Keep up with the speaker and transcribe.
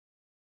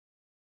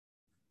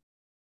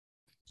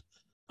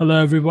Hello,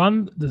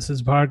 everyone. This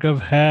is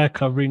Bhargav here,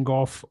 covering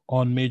off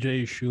on major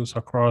issues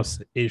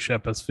across Asia,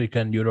 Pacific,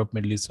 and Europe,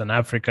 Middle East, and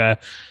Africa.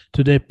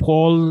 Today,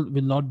 Paul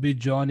will not be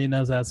joining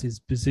us as he's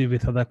busy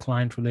with other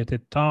client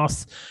related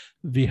tasks.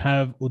 We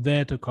have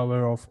Uday to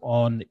cover off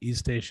on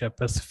East Asia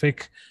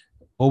Pacific.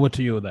 Over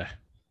to you, Uday.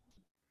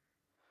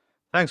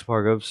 Thanks,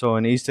 Bhargav. So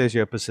in East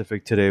Asia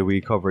Pacific today,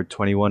 we covered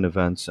 21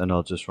 events, and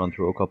I'll just run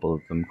through a couple of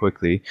them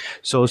quickly.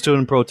 So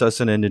student protests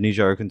in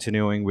Indonesia are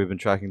continuing. We've been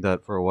tracking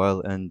that for a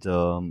while, and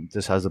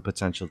this has the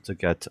potential to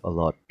get a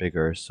lot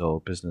bigger.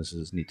 So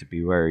businesses need to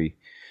be wary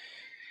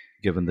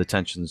given the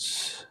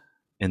tensions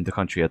in the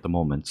country at the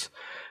moment.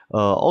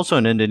 Also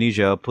in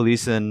Indonesia,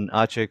 police in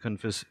Aceh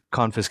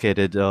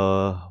confiscated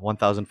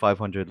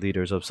 1,500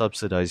 liters of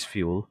subsidized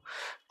fuel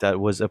that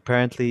was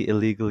apparently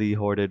illegally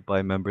hoarded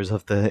by members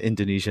of the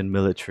Indonesian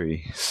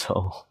military.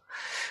 So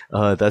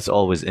that's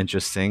always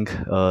interesting.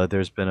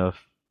 There's been a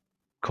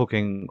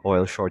cooking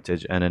oil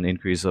shortage and an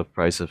increase of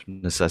price of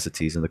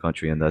necessities in the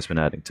country, and that's been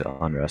adding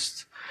to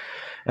unrest.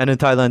 And in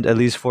Thailand, at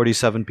least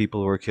 47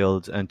 people were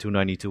killed and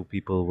 292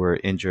 people were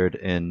injured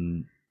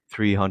in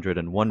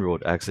 301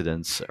 road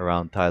accidents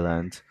around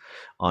Thailand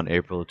on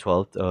April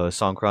 12th.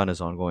 Songkran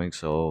is ongoing,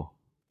 so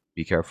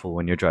be careful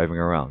when you're driving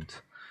around.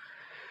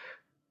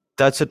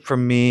 That's it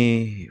from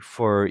me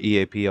for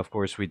EAP. Of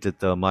course, we did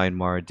the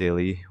Myanmar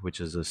Daily, which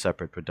is a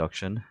separate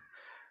production.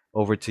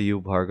 Over to you,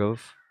 Bhargav.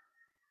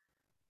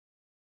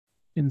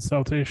 In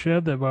South Asia,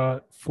 there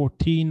were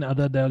 14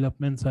 other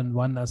developments and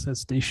one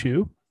assessed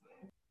issue.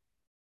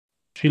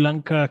 Sri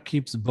Lanka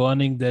keeps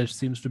burning. There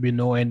seems to be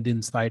no end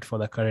in sight for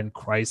the current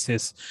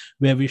crisis.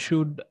 Where we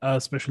issued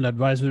a special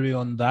advisory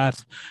on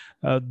that.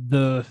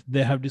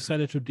 They have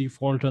decided to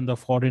default on the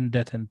foreign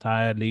debt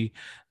entirely,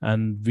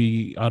 and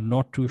we are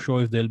not too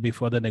sure if there'll be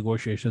further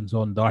negotiations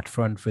on that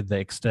front with the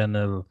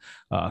external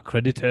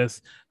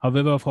creditors.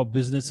 However, for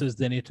businesses,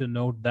 they need to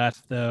note that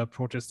the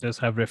protesters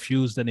have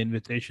refused an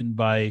invitation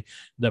by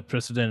the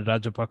President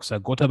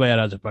Rajapaksa, Gotabaya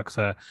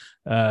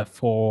Rajapaksa,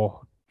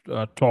 for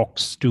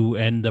talks to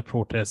end the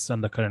protests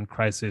and the current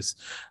crisis.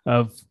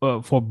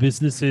 For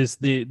businesses,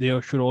 they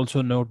should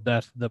also note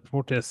that the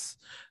protests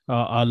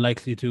are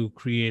likely to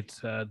create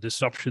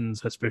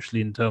disruptions,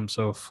 especially in terms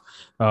of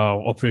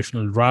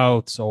operational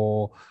routes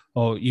or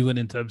even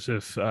in terms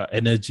of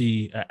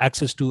energy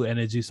access to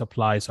energy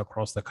supplies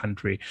across the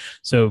country.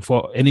 So,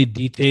 for any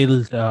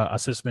detailed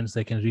assessments,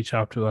 they can reach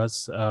out to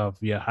us.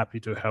 We are happy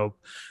to help.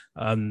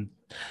 Um,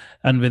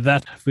 and with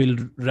that, we'll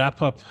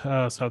wrap up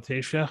South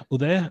Asia.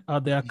 Uday,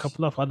 are there a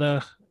couple of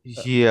other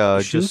Yeah,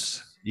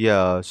 issues?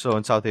 so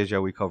in South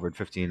Asia we covered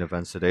 15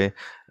 events today.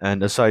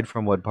 And aside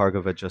from what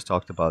Bhargav had just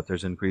talked about,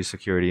 there's increased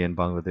security in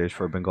Bangladesh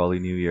for Bengali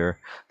New Year,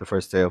 the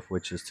first day of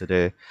which is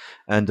today.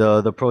 And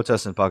the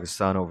protests in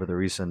Pakistan over the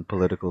recent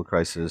political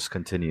crisis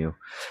continue.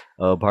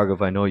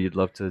 Bhargav, I know you'd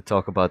love to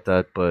talk about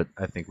that, but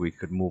I think we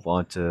could move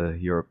on to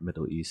Europe,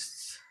 Middle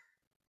East,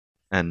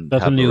 and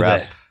have Certainly, a Uday.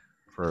 wrap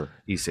for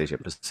East Asia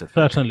Pacific.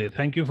 Certainly.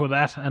 Thank you for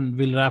that. And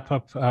we'll wrap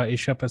up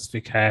Asia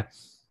Pacific here.